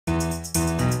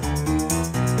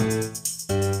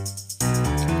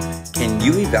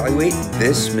Can you evaluate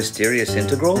this mysterious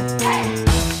integral?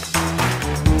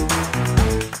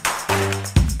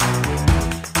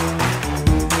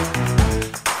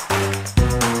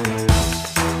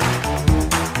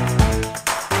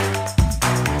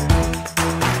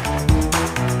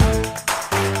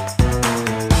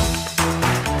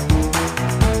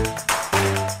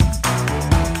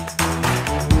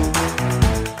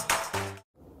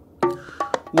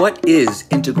 What is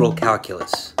integral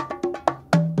calculus?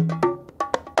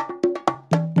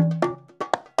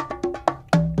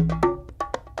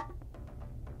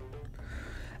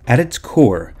 At its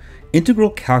core, integral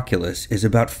calculus is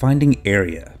about finding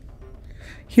area.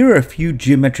 Here are a few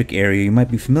geometric areas you might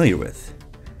be familiar with.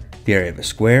 The area of a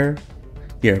square,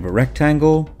 the area of a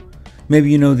rectangle,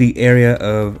 maybe you know the area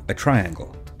of a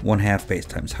triangle, 1/2 base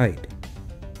times height.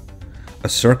 A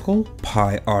circle,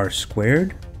 pi r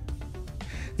squared.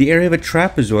 The area of a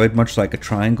trapezoid, much like a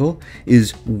triangle,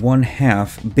 is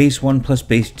 1/2 base 1 plus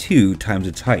base 2 times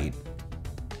its height.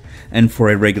 And for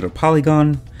a regular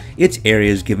polygon, its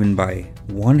area is given by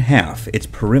 1/2 its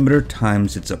perimeter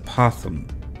times its apothem.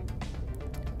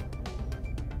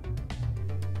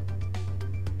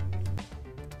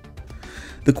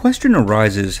 The question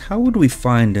arises, how would we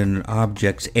find an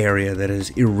object's area that is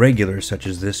irregular such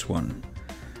as this one?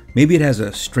 Maybe it has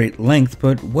a straight length,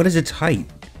 but what is its height?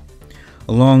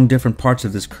 Along different parts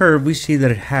of this curve, we see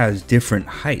that it has different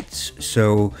heights,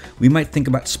 so we might think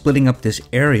about splitting up this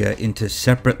area into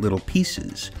separate little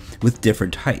pieces with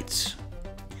different heights.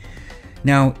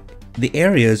 Now, the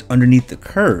areas underneath the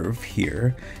curve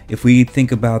here, if we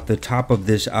think about the top of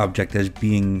this object as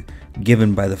being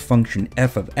given by the function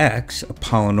f of x, a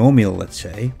polynomial let's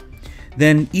say,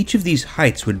 then each of these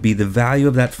heights would be the value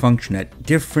of that function at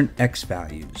different x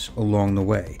values along the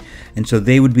way. And so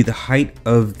they would be the height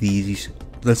of these,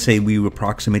 let's say we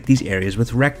approximate these areas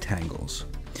with rectangles.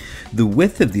 The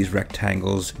width of these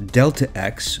rectangles, delta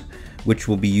x, which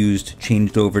will be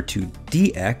changed over to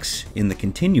dx in the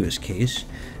continuous case,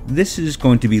 this is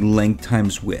going to be length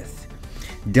times width.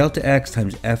 Delta x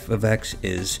times f of x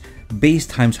is base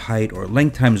times height, or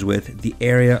length times width, the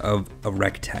area of a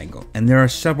rectangle. And there are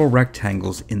several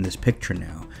rectangles in this picture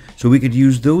now. So we could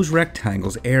use those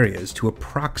rectangles areas to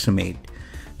approximate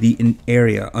the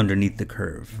area underneath the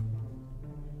curve.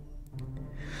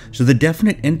 So the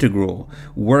definite integral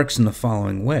works in the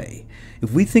following way.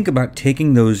 If we think about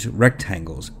taking those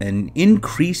rectangles and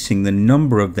increasing the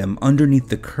number of them underneath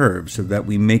the curve so that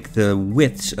we make the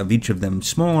widths of each of them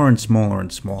smaller and smaller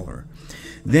and smaller,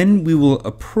 then we will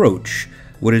approach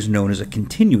what is known as a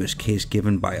continuous case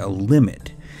given by a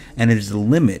limit. And it is the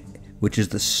limit which is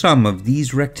the sum of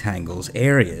these rectangles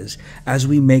areas as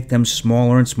we make them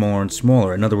smaller and smaller and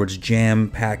smaller. In other words,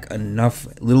 jam-pack enough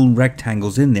little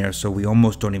rectangles in there so we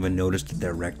almost don't even notice that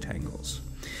they're rectangles.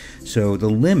 So the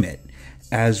limit,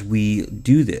 as we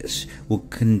do this, will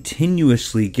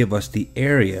continuously give us the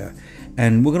area,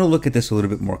 and we're going to look at this a little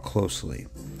bit more closely.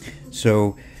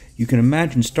 So you can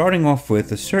imagine starting off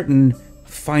with a certain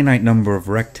finite number of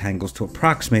rectangles to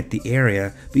approximate the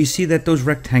area, but you see that those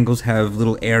rectangles have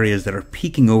little areas that are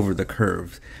peeking over the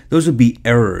curve. Those would be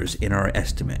errors in our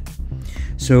estimate.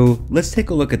 So let's take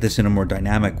a look at this in a more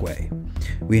dynamic way.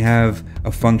 We have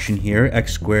a function here,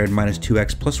 x squared minus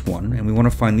 2x plus 1, and we want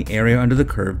to find the area under the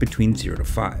curve between 0 to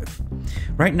 5.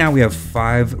 Right now we have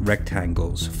 5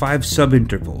 rectangles, 5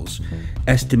 subintervals,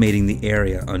 estimating the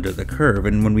area under the curve,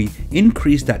 and when we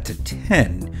increase that to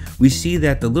 10, we see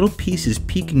that the little pieces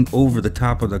peeking over the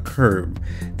top of the curve,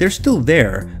 they're still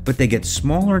there, but they get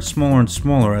smaller and smaller and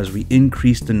smaller as we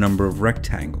increase the number of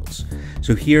rectangles.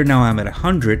 So here now I'm at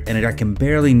 100, and I can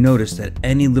barely notice that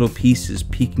any little pieces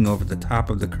peeking over the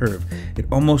top of the curve. It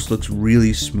almost looks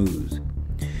really smooth.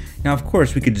 Now, of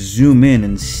course, we could zoom in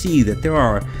and see that there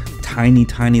are tiny,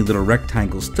 tiny little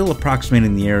rectangles still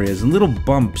approximating the areas and little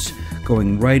bumps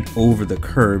going right over the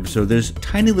curve. So there's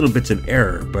tiny little bits of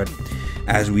error, but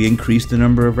as we increase the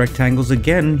number of rectangles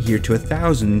again here to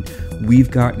 1,000, we've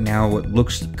got now what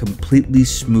looks completely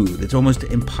smooth. It's almost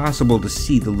impossible to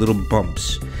see the little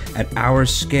bumps. At our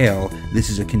scale, this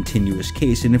is a continuous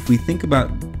case, and if we think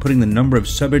about putting the number of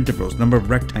subintervals, number of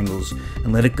rectangles,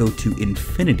 and let it go to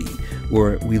infinity,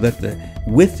 or we let the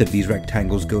width of these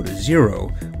rectangles go to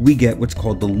 0, we get what's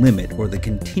called the limit, or the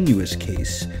continuous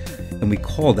case, and we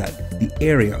call that the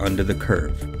area under the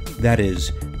curve. That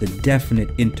is the definite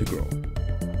integral.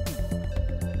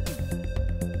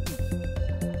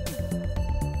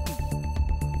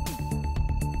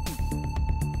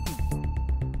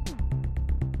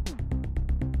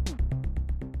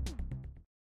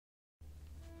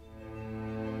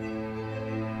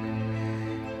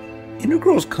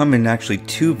 Integrals come in actually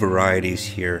two varieties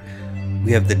here.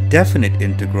 We have the definite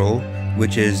integral,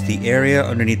 which is the area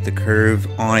underneath the curve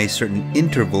on a certain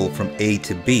interval from a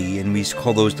to b, and we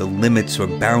call those the limits or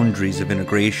boundaries of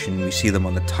integration. We see them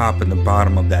on the top and the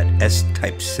bottom of that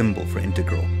S-type symbol for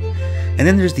integral. And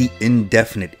then there's the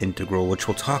indefinite integral, which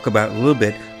we'll talk about a little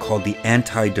bit, called the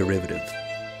antiderivative.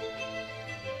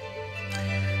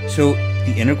 So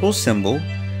the integral symbol,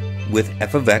 with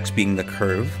f of x being the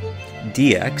curve,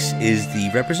 dx is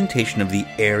the representation of the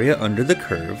area under the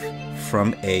curve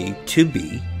from a to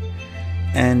b,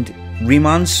 and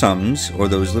Riemann sums, or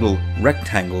those little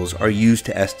rectangles, are used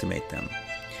to estimate them.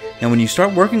 Now when you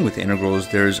start working with integrals,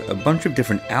 there's a bunch of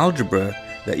different algebra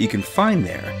that you can find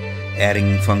there.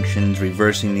 Adding functions,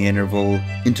 reversing the interval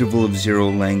of zero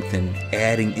length, and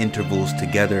adding intervals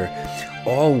together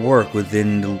all work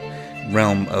within the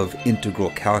realm of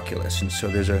integral calculus. And so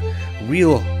there's a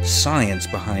real science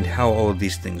behind how all of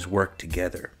these things work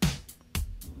together.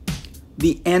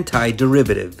 The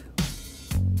antiderivative.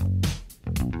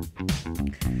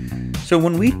 So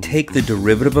when we take the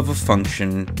derivative of a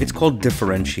function, it's called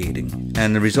differentiating,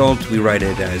 and the result we write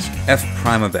it as f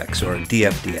prime of x, or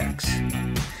df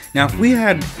dx. Now if we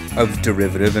had a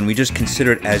derivative and we just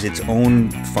consider it as its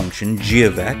own function, g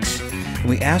of x, and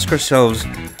we ask ourselves,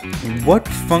 what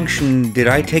function did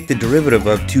I take the derivative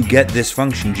of to get this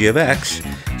function g of x?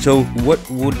 So what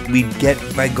would we get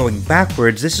by going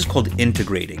backwards? This is called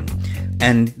integrating.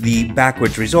 And the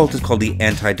backwards result is called the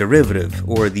antiderivative,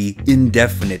 or the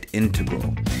indefinite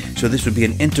integral. So this would be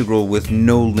an integral with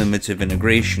no limits of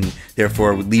integration,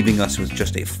 therefore leaving us with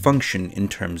just a function in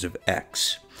terms of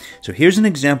x. So here's an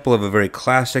example of a very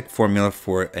classic formula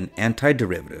for an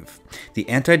antiderivative. The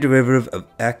antiderivative of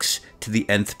x to the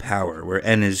nth power, where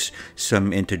n is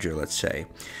some integer, let's say.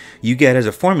 You get as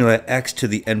a formula x to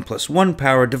the n plus 1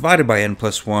 power divided by n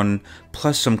plus 1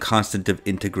 plus some constant of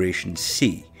integration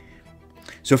c.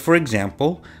 So for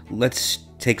example, let's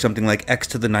take something like x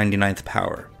to the 99th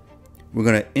power. We're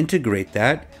going to integrate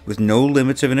that with no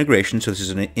limits of integration, so this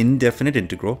is an indefinite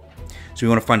integral. So we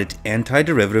want to find its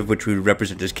antiderivative, which we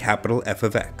represent as capital F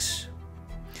of x.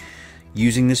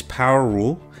 Using this power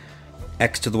rule,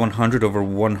 x to the 100 over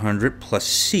 100 plus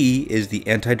c is the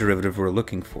antiderivative we're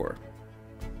looking for.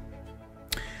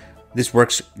 This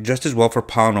works just as well for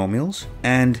polynomials,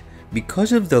 and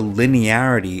because of the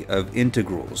linearity of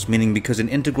integrals, meaning because an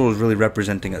integral is really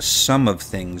representing a sum of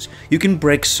things, you can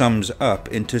break sums up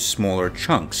into smaller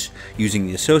chunks using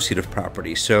the associative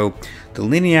property. So the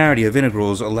linearity of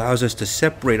integrals allows us to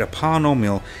separate a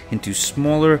polynomial into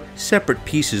smaller, separate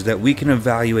pieces that we can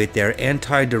evaluate their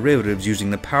antiderivatives using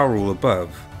the power rule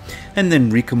above, and then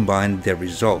recombine their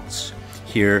results.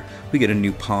 Here we get a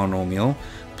new polynomial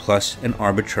plus an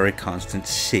arbitrary constant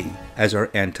c as our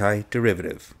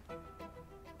antiderivative.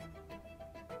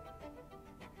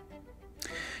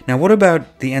 Now what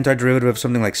about the antiderivative of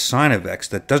something like sine of x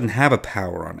that doesn't have a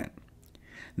power on it?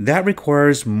 That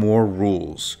requires more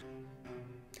rules.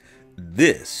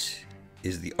 This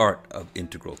is the art of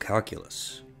integral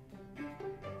calculus.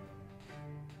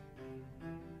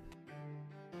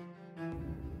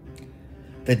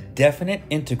 The definite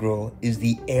integral is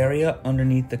the area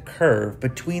underneath the curve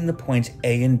between the points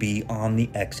a and b on the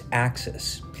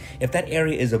x-axis. If that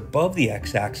area is above the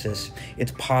x-axis,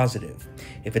 it's positive.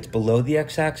 If it's below the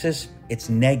x-axis, it's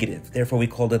negative. Therefore, we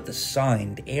called it the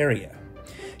signed area.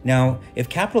 Now, if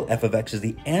capital F of x is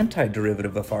the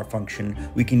antiderivative of our function,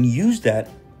 we can use that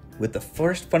with the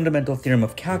first fundamental theorem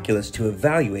of calculus to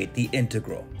evaluate the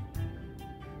integral.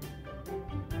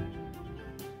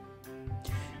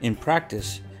 In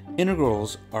practice,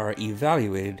 integrals are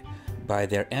evaluated by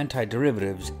their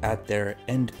antiderivatives at their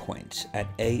endpoints, at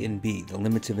a and b, the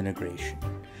limits of integration.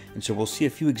 And so we'll see a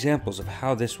few examples of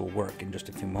how this will work in just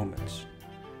a few moments.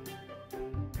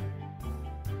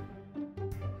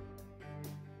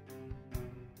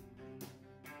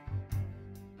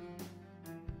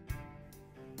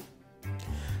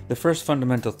 The first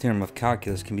fundamental theorem of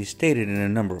calculus can be stated in a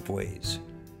number of ways.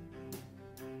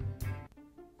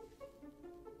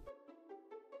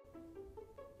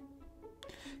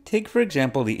 Take, for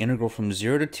example, the integral from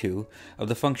 0 to 2 of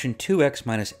the function 2x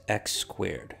minus x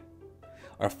squared.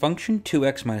 Our function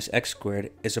 2x minus x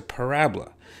squared is a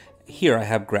parabola. Here I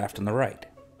have graphed on the right.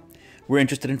 We're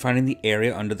interested in finding the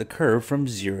area under the curve from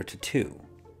 0 to 2.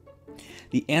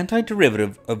 The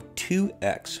antiderivative of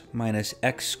 2x minus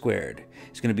x squared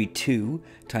is going to be 2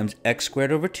 times x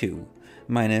squared over 2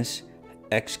 minus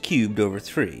x cubed over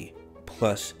 3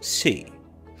 plus c.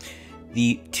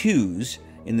 The 2's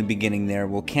in the beginning there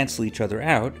will cancel each other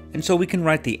out, and so we can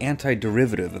write the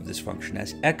antiderivative of this function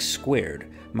as x squared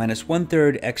minus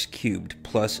 1/3 x cubed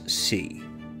plus c.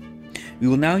 We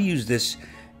will now use this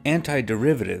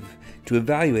antiderivative to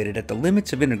evaluate it at the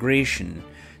limits of integration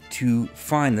to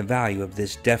find the value of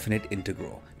this definite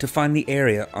integral, to find the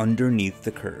area underneath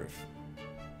the curve.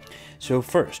 So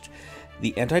first,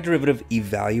 the antiderivative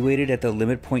evaluated at the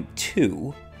limit point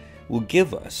 2 will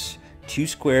give us 2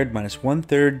 squared minus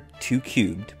 1/3 2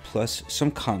 cubed plus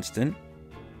some constant.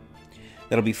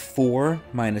 That'll be 4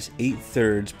 minus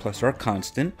 8/3 plus our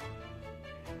constant.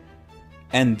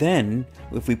 And then,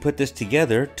 if we put this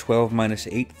together, 12 minus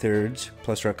 8/3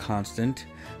 plus our constant,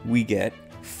 we get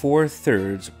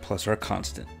 4/3 plus our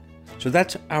constant. So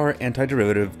that's our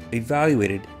antiderivative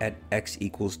evaluated at x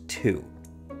equals 2.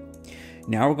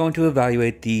 Now we're going to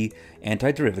evaluate the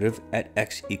antiderivative at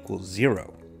x equals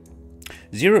 0.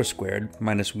 0 squared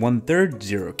minus 1/3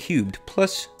 0 cubed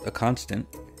plus a constant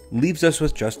leaves us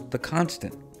with just the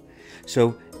constant.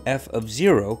 So f of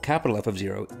 0, capital F of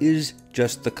 0, is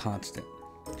just the constant.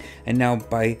 And now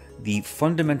by the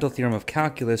fundamental theorem of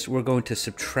calculus, we're going to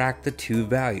subtract the two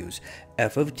values,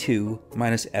 f of 2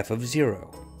 minus f of 0.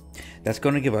 That's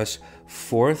going to give us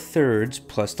 4/3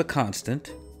 plus the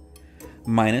constant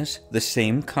minus the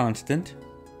same constant.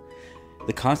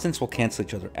 The constants will cancel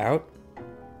each other out,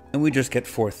 and we just get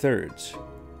 4/3,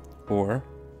 or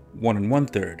 1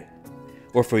 1/3,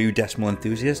 or for you decimal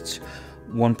enthusiasts,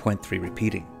 1.3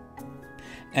 repeating.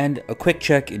 And a quick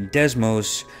check in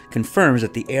Desmos confirms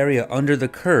that the area under the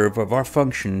curve of our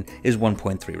function is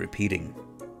 1.3 repeating.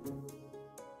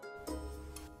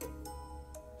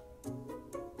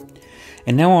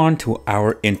 And now on to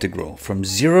our integral from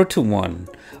 0 to 1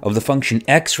 of the function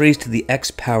x raised to the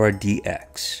x power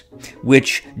dx,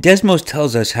 which Desmos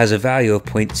tells us has a value of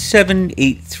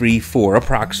 0.7834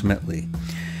 approximately.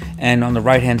 And on the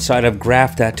right hand side I've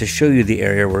graphed that to show you the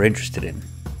area we're interested in.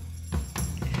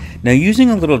 Now, using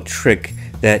a little trick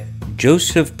that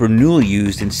Joseph Bernoulli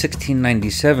used in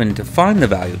 1697 to find the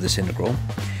value of this integral,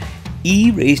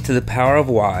 e raised to the power of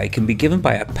y can be given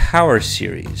by a power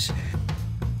series.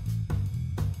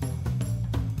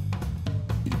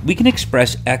 We can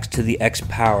express x to the x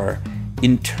power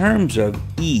in terms of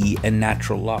e and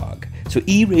natural log. So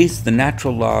e raised to the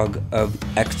natural log of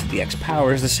x to the x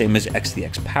power is the same as x to the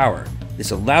x power.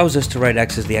 This allows us to write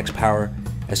x as the x power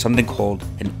as something called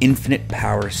an infinite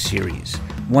power series,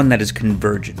 one that is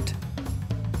convergent.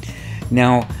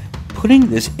 Now, putting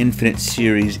this infinite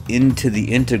series into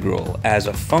the integral as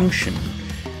a function,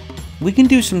 we can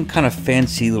do some kind of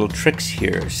fancy little tricks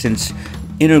here. Since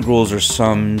integrals are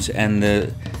sums and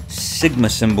the sigma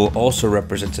symbol also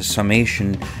represents a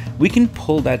summation, we can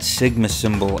pull that sigma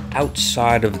symbol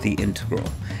outside of the integral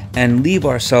and leave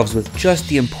ourselves with just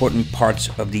the important parts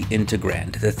of the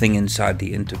integrand, the thing inside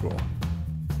the integral.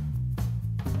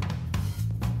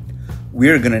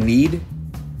 We're going to need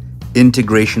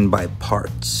integration by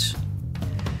parts.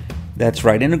 That's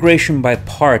right, integration by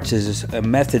parts is a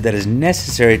method that is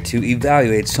necessary to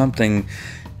evaluate something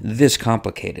this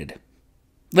complicated.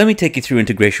 Let me take you through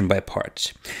integration by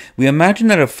parts. We imagine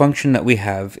that a function that we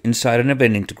have inside of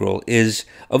an integral is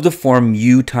of the form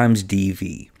u times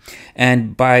dv.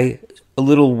 And by a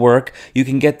little work, you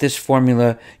can get this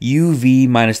formula uv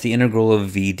minus the integral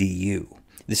of v du.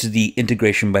 This is the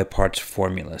integration by parts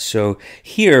formula. So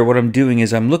here what I'm doing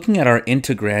is I'm looking at our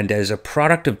integrand as a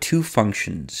product of two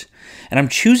functions. And I'm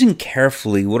choosing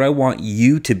carefully what I want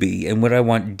u to be and what I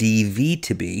want dv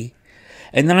to be.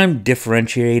 And then I'm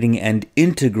differentiating and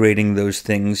integrating those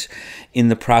things in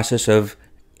the process of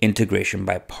integration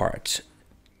by parts.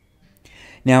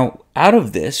 Now, out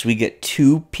of this, we get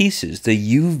two pieces,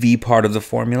 the uv part of the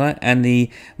formula and the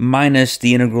minus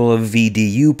the integral of v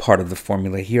du part of the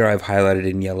formula. Here I've highlighted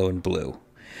in yellow and blue.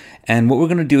 And what we're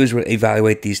going to do is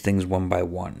evaluate these things one by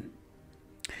one.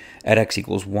 At x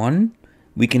equals 1,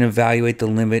 we can evaluate the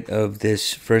limit of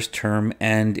this first term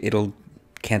and it'll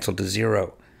cancel to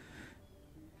 0.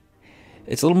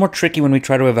 It's a little more tricky when we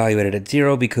try to evaluate it at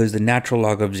 0 because the natural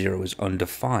log of 0 is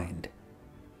undefined.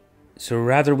 So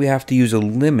rather we have to use a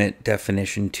limit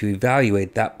definition to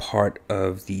evaluate that part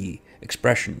of the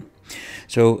expression.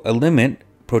 So a limit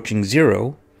approaching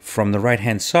 0 from the right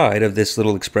hand side of this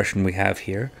little expression we have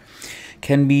here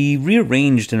can be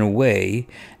rearranged in a way,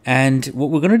 and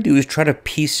what we're going to do is try to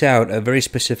piece out a very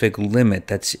specific limit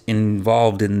that's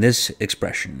involved in this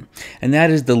expression, and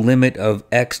that is the limit of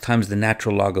x times the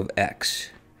natural log of x.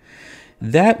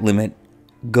 That limit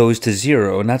goes to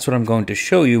 0, and that's what I'm going to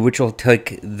show you, which will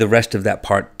take the rest of that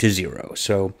part to 0.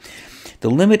 So the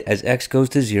limit as x goes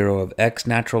to 0 of x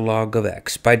natural log of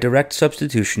x by direct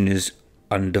substitution is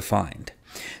undefined.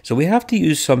 So we have to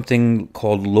use something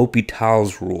called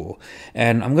L'Hopital's rule.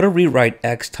 And I'm going to rewrite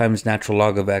x times natural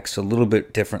log of x a little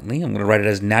bit differently. I'm going to write it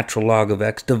as natural log of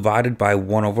x divided by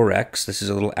 1 over x. This is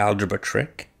a little algebra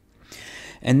trick.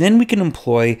 And then we can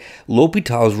employ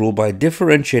L'Hopital's rule by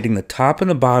differentiating the top and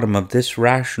the bottom of this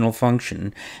rational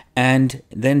function and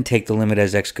then take the limit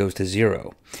as x goes to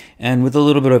 0. And with a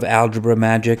little bit of algebra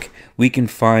magic, we can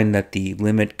find that the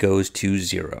limit goes to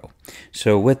 0.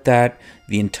 So with that,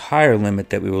 the entire limit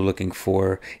that we were looking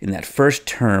for in that first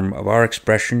term of our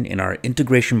expression in our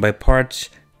integration by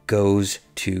parts goes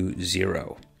to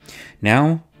 0.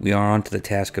 Now we are on to the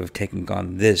task of taking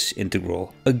on this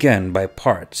integral again by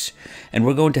parts, and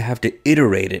we're going to have to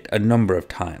iterate it a number of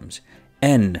times,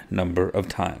 n number of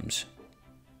times.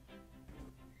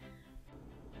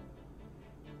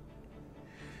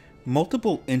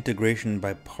 Multiple integration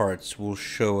by parts will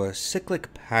show a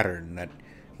cyclic pattern that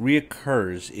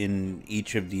reoccurs in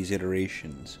each of these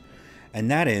iterations,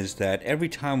 and that is that every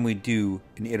time we do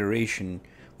an iteration,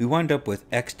 we wind up with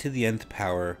x to the nth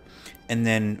power and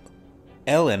then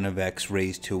ln of x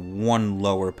raised to one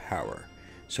lower power.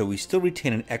 So we still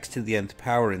retain an x to the nth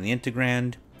power in the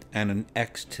integrand and an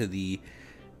x to the,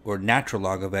 or natural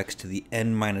log of x to the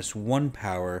n minus 1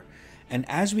 power. And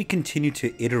as we continue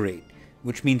to iterate,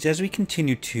 which means as we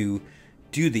continue to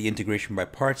do the integration by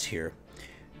parts here,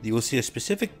 you will see a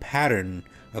specific pattern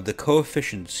of the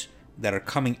coefficients that are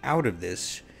coming out of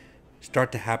this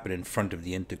start to happen in front of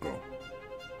the integral.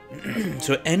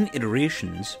 So n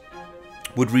iterations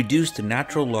would reduce the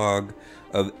natural log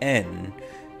of n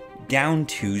down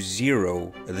to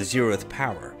 0, the 0th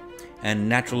power, and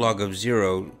natural log of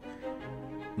 0,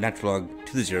 natural log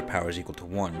to the 0th power is equal to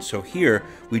 1. So here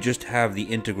we just have the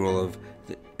integral of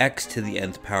the x to the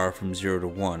nth power from 0 to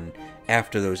 1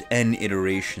 after those n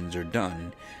iterations are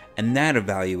done, and that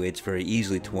evaluates very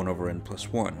easily to 1 over n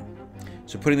plus 1.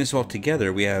 So putting this all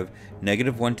together, we have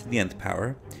negative 1 to the nth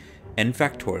power, n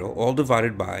factorial, all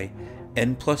divided by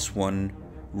n plus 1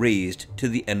 raised to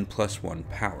the n plus 1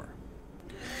 power.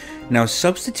 Now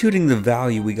substituting the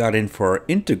value we got in for our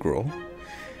integral,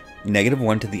 negative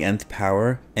 1 to the nth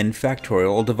power, n factorial,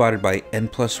 all divided by n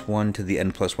plus 1 to the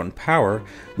n plus 1 power,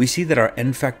 we see that our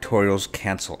n factorials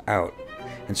cancel out.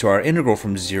 And so our integral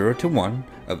from 0 to 1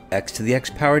 of x to the x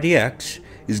power dx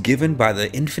is given by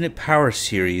the infinite power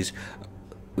series,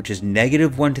 which is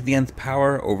negative 1 to the nth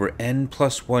power over n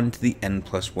plus 1 to the n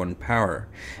plus 1 power.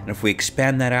 And if we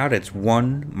expand that out, it's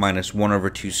 1 minus 1 over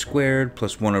 2 squared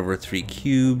plus 1 over 3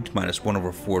 cubed minus 1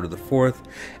 over 4 to the 4th,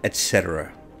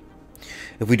 etc.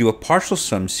 If we do a partial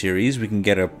sum series, we can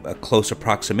get a close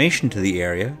approximation to the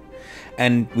area.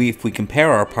 And if we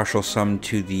compare our partial sum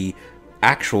to the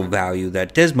actual value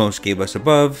that Desmos gave us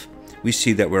above, we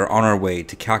see that we're on our way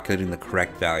to calculating the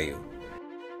correct value.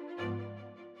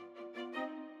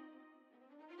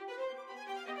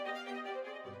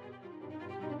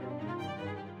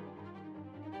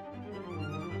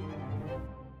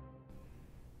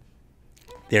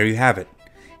 There you have it.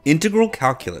 Integral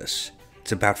calculus.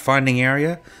 It's about finding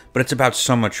area, but it's about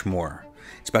so much more.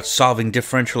 It's about solving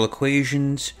differential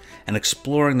equations and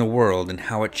exploring the world and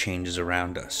how it changes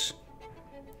around us.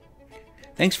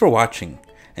 Thanks for watching,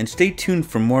 and stay tuned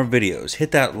for more videos.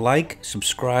 Hit that like,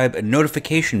 subscribe, and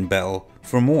notification bell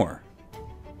for more.